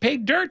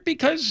dirt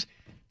because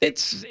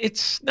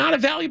it's not a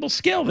valuable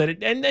skill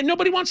and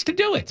nobody wants to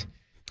do it.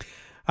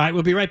 All right,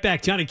 we'll be right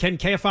back. John and Ken,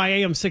 KFI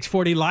AM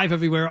 640, live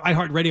everywhere,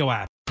 iHeartRadio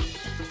app.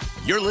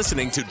 You're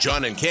listening to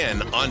John and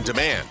Ken on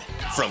demand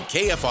from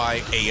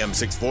KFI AM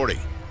 640.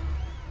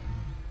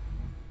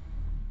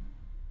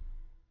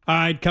 All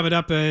right, coming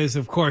up is,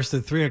 of course,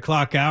 the 3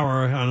 o'clock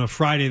hour on a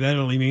Friday. That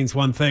only means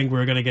one thing.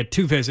 We're going to get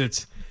two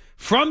visits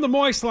from the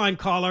Moist Line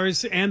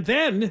callers. And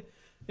then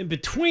in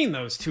between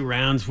those two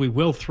rounds, we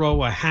will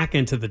throw a hack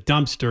into the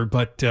dumpster.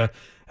 But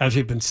as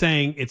we've been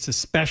saying, it's a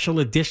special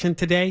edition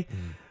today.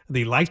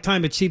 The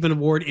Lifetime Achievement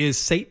Award is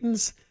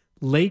Satan's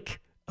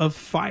Lake of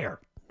Fire.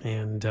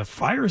 And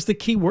fire is the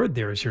key word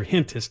there, as your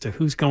hint as to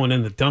who's going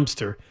in the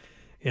dumpster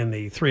in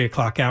the 3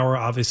 o'clock hour,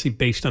 obviously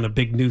based on a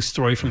big news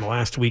story from the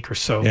last week or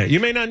so. Yeah, you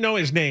may not know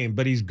his name,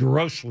 but he's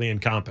grossly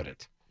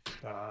incompetent.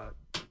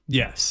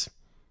 Yes.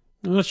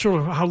 I'm not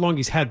sure how long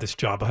he's had this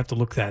job. I'll have to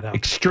look that up.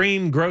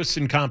 Extreme gross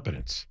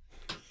incompetence.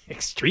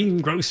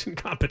 Extreme gross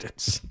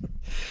incompetence.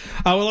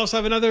 We'll also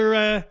have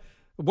another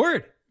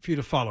word for you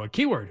to follow, a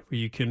keyword where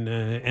you can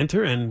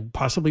enter and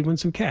possibly win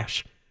some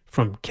cash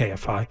from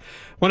KFI. I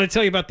want to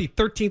tell you about the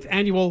 13th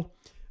annual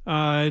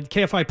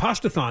KFI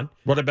Pastathon.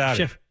 What about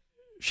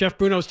Chef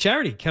Bruno's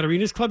charity,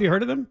 Katerina's Club. You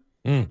heard of them?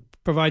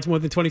 Provides more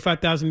than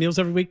 25,000 meals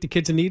every week to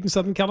kids in need in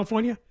Southern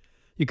California.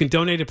 You can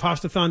donate at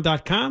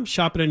pastathon.com,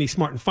 shop at any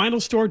Smart & Final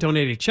store,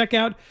 donate at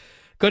checkout.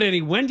 Go to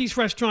any Wendy's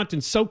restaurant in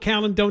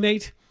SoCal and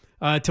donate.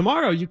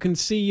 Tomorrow, you can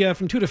see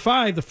from 2 to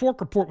 5, The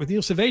Fork Report with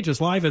Neil Savages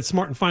live at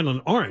Smart & Final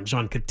in Orange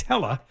on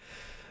Catella.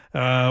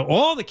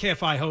 All the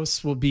KFI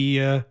hosts will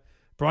be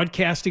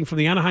broadcasting from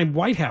the Anaheim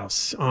White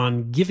House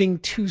on Giving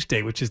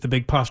Tuesday, which is the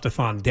big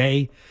Pastathon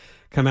day.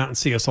 Come out and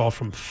see us all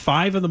from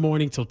 5 in the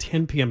morning till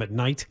 10 p.m. at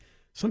night.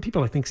 Some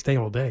people, I think, stay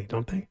all day,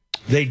 don't they?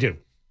 They do.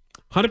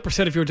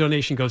 100% of your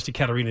donation goes to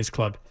Katerina's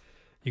Club.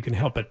 You can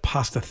help at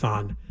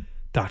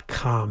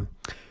pastathon.com.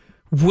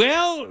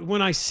 Well,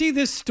 when I see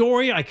this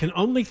story, I can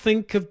only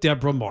think of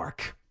Deborah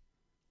Mark.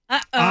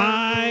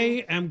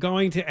 I am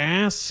going to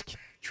ask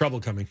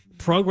trouble coming.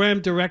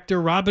 Program Director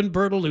Robin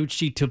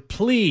Bertolucci to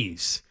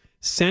please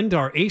send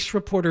our ace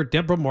reporter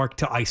Deborah Mark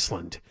to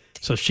Iceland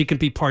so she can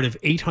be part of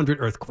 800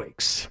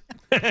 earthquakes.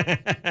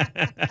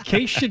 In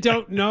case you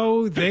don't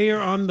know, they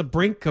are on the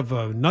brink of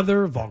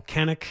another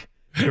volcanic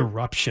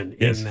eruption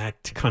in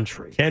that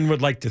country. Ken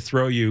would like to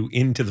throw you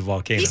into the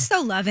volcano. He's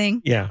so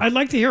loving. Yeah. I'd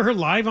like to hear her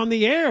live on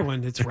the air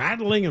when it's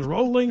rattling and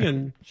rolling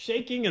and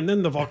shaking, and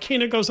then the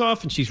volcano goes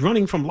off and she's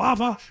running from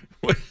lava.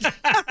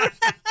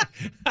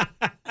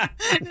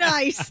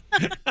 Nice.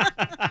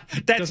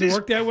 Doesn't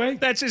work that way?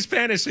 That's his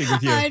fantasy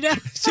with you. I know.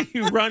 See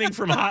you running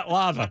from hot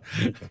lava.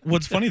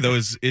 What's funny, though,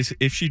 is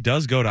if she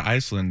does go to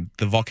Iceland,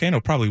 the volcano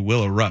probably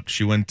will erupt.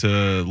 She went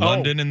to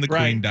London and the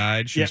Queen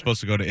died. She was supposed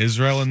to go to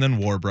Israel, and then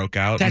war broke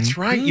out. That's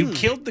right. You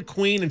killed the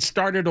Queen and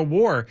started a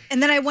war.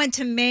 And then I went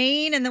to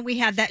Maine, and then we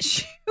had that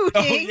shooting.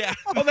 Oh, yeah.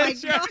 Oh,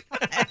 that's right.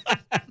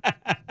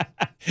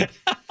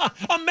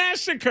 A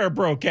massacre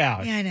broke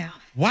out. Yeah, I know.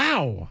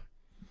 Wow.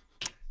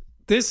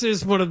 This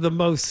is one of the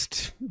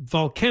most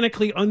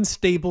volcanically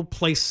unstable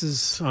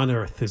places on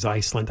Earth is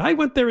Iceland. I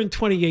went there in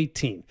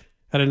 2018.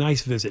 Had a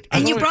nice visit.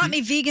 And you brought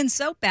me vegan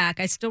soap back.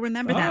 I still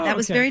remember that. That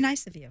was very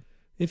nice of you.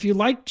 If you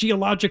like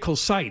geological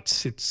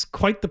sites, it's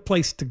quite the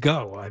place to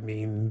go. I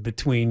mean,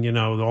 between,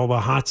 all the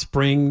hot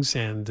springs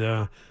and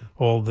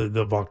all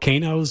the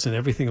volcanoes and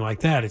everything like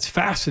that. It's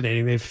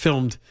fascinating. They've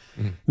filmed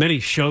many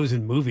shows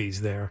and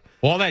movies there.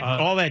 All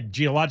that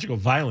geological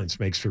violence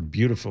makes for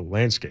beautiful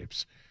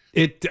landscapes.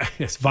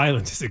 Yes,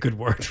 violence is a good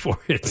word for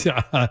it.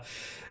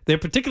 They're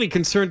particularly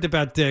concerned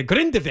about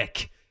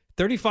Grindavik,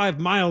 35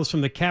 miles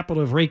from the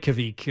capital of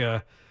Reykjavik.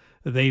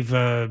 They've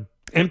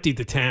emptied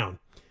the town.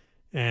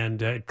 And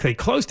they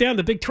closed down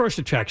the big tourist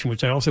attraction,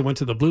 which I also went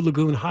to, the Blue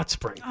Lagoon Hot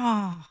Spring.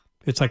 Oh.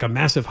 It's like a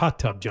massive hot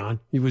tub, John.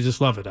 You would just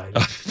love it.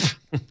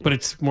 But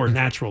it's more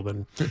natural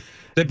than...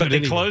 But they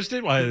closed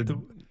it? Why?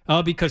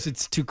 Because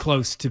it's too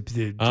close to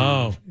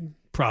the...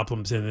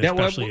 problems in it,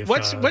 especially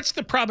what's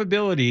the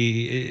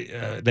probability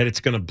that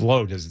it's going to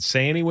blow? Does it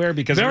say anywhere?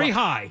 Because very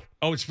high.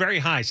 Oh, it's very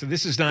high. So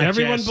this is not.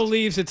 Everyone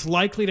believes it's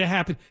likely to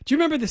happen. Do you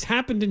remember this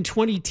happened in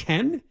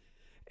 2010,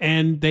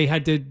 and they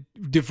had to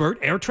divert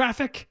air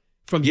traffic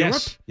from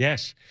Europe?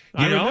 Yes.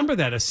 I remember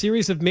that, a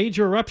series of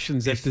major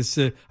eruptions at this.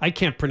 I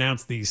can't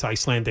pronounce these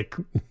Icelandic.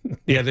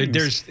 Yeah,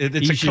 it's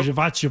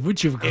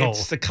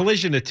the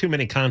collision of too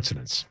many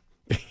consonants.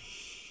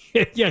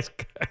 Yes,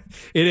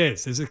 it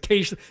is.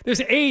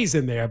 There's A's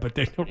in there, but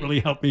they don't really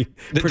help me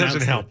pronounce. That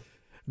doesn't help.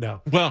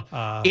 No. Well,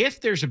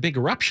 if there's a big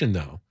eruption,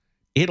 though,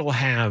 it'll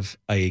have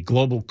a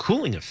global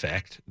cooling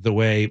effect the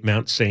way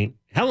Mount St.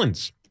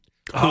 Helens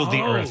cooled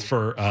the Earth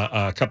for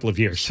a couple of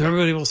years. So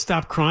everybody will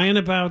stop crying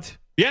about?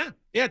 Yeah,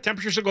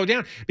 temperatures will go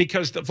down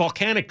because the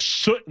volcanic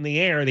soot in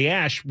the air, the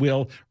ash,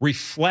 will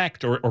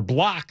reflect or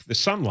block the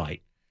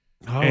sunlight.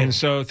 And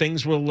so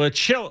things will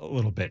chill a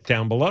little bit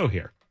down below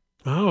here.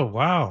 Oh,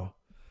 wow.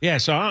 Yeah,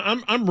 so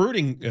I'm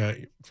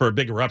rooting for a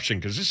big eruption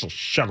because this will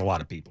shut a lot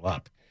of people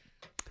up.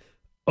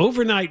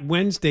 Overnight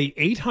Wednesday,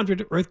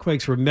 800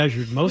 earthquakes were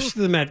measured, most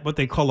of them at what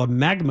they call a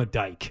magma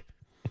dike,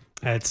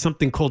 at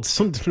something called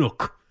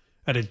Sundnuk,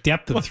 at a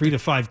depth of 3 to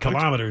 5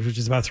 kilometers, which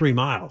is about 3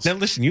 miles. Now,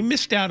 listen, you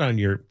missed out on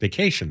your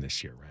vacation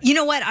this year, right? You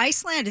know what?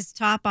 Iceland is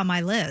top on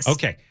my list.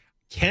 Okay.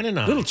 Ken and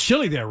I... A little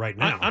chilly there right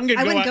now. I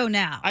wouldn't go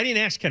now. I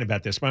didn't ask Ken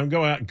about this, but I'm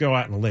going to go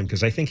out on a limb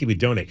because I think he would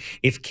donate.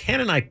 If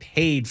Ken and I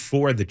paid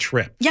for the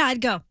trip... Yeah,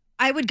 I'd go.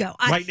 I would go.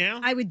 Right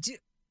now? I would do...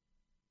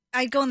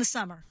 I'd go in the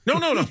summer. No.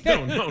 Now.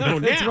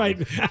 That's right.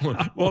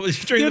 Well, you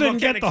didn't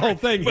get the whole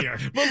thing here.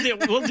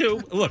 We'll do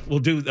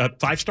a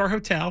 5-star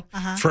hotel,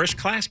 first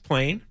class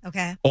plane.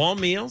 Okay. All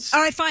meals.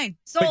 All right, fine.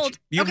 Sold.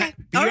 Okay.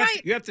 All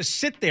right. You have to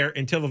sit there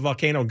until the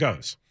volcano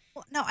goes.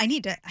 Well, no, I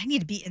need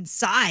to be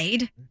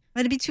inside.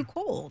 It'd be too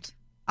cold.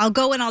 I'll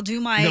go and I'll do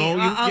my. No,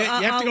 you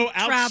I'll have to go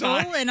outside.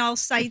 Travel and I'll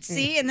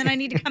sightsee, and then I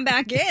need to come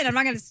back in. I'm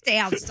not going to stay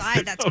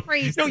outside. That's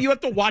crazy. No, you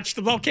have to watch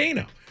the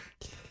volcano,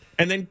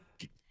 and then.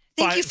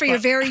 Thank you for your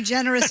very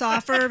generous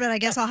offer, but I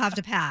guess I'll have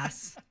to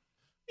pass.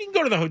 You can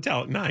go to the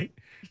hotel at night.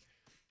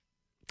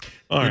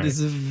 It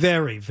is a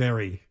very,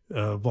 very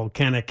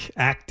volcanic,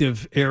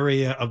 active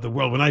area of the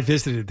world. When I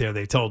visited there,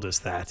 they told us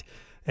that,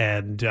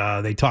 and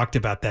they talked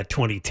about that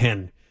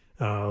 2010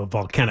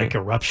 volcanic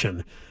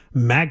eruption.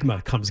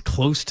 Magma comes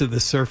close to the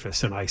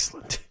surface in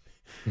Iceland,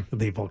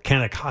 the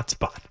volcanic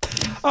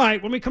hotspot. All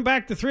right, when we come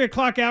back, the 3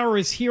 o'clock hour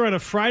is here on a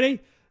Friday.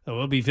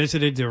 We'll be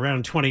visited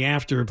around 20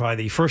 after by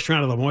the first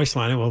round of the Moist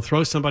Line, and we'll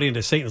throw somebody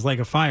into Satan's Lake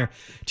of Fire.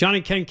 John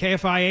and Ken,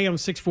 KFI AM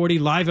 640,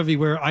 live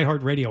everywhere,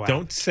 iHeartRadio app.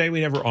 Don't say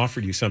we never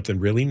offered you something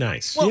really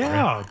nice. Well,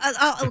 yeah.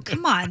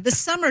 Come on, the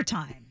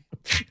summertime.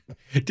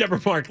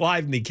 Deborah Mark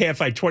live in the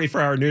KFI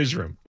 24-hour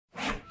newsroom.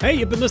 Hey,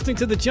 you've been listening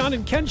to the John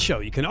and Ken Show.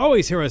 You can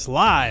always hear us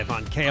live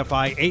on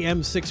KFI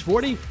AM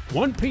 640,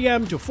 1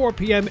 p.m. to 4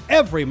 p.m.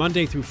 every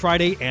Monday through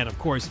Friday, and, of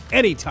course,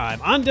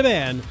 anytime on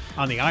demand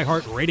on the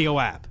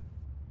iHeartRadio app.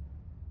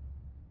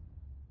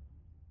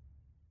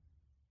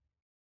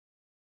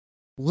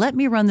 "Let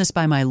me run this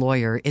by my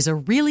lawyer" is a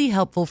really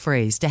helpful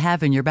phrase to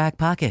have in your back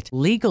pocket.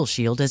 Legal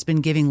Shield has been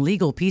giving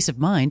legal peace of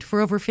mind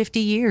for over 50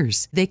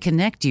 years. They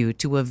connect you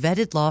to a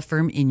vetted law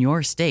firm in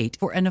your state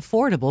for an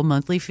affordable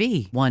monthly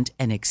fee. Want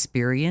an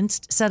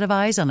experienced set of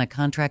eyes on a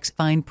contract's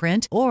fine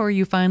print? Or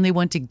you finally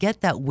want to get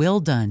that will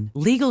done?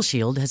 Legal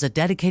Shield has a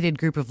dedicated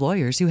group of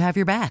lawyers who have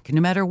your back, no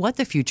matter what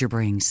the future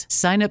brings.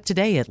 Sign up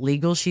today at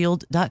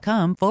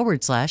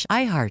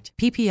LegalShield.com/iHeart.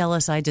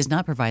 PPLSI does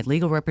not provide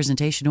legal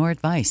representation or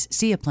advice.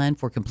 See a plan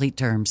for complete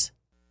terms.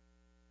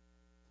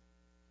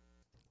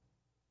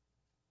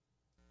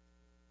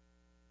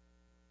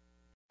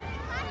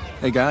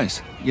 Hey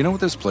guys, you know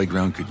what this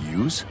playground could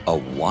use? A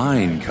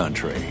wine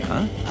country,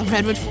 huh? A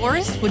redwood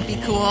forest would be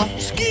cool.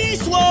 Ski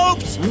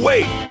slopes!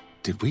 Wait!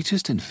 Did we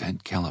just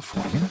invent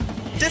California?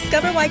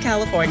 Discover why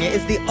California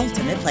is the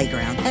ultimate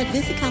playground at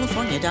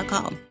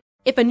visitcalifornia.com.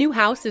 If a new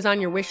house is on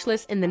your wish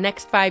list in the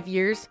next 5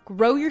 years,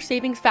 grow your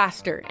savings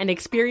faster and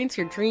experience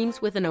your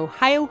dreams with an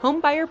Ohio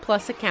Homebuyer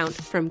Plus account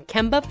from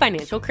Kemba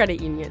Financial Credit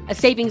Union. A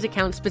savings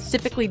account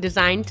specifically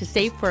designed to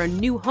save for a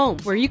new home,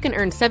 where you can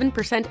earn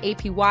 7%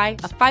 APY,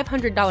 a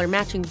 $500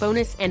 matching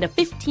bonus, and a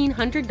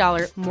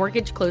 $1,500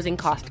 mortgage closing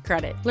cost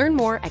credit. Learn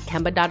more at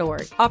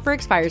Kemba.org. Offer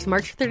expires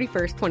March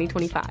 31st,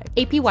 2025.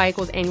 APY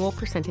equals annual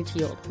percentage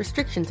yield.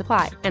 Restrictions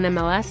apply.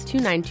 NMLS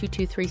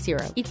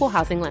 292230. Equal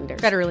housing lender.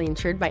 Federally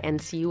insured by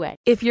NCUA.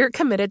 If you're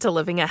committed to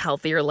living a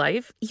healthier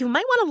life, you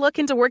might want to look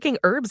into working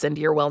herbs into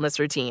your wellness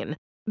routine.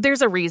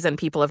 There's a reason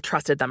people have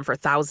trusted them for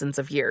thousands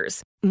of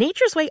years.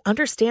 Nature's Way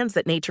understands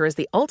that nature is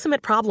the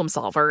ultimate problem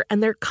solver,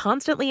 and they're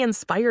constantly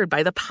inspired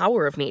by the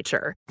power of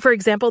nature. For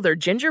example, their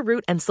ginger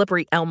root and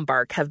slippery elm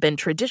bark have been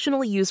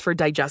traditionally used for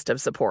digestive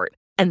support,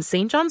 and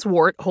St. John's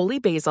wort, holy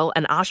basil,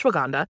 and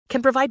ashwagandha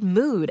can provide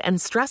mood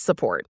and stress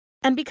support.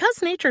 And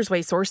because Nature's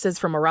Way sources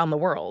from around the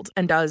world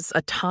and does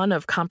a ton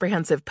of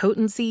comprehensive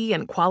potency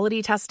and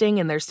quality testing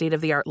in their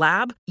state-of-the-art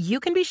lab,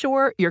 you can be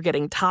sure you're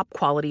getting top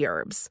quality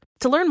herbs.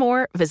 To learn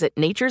more, visit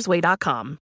naturesway.com.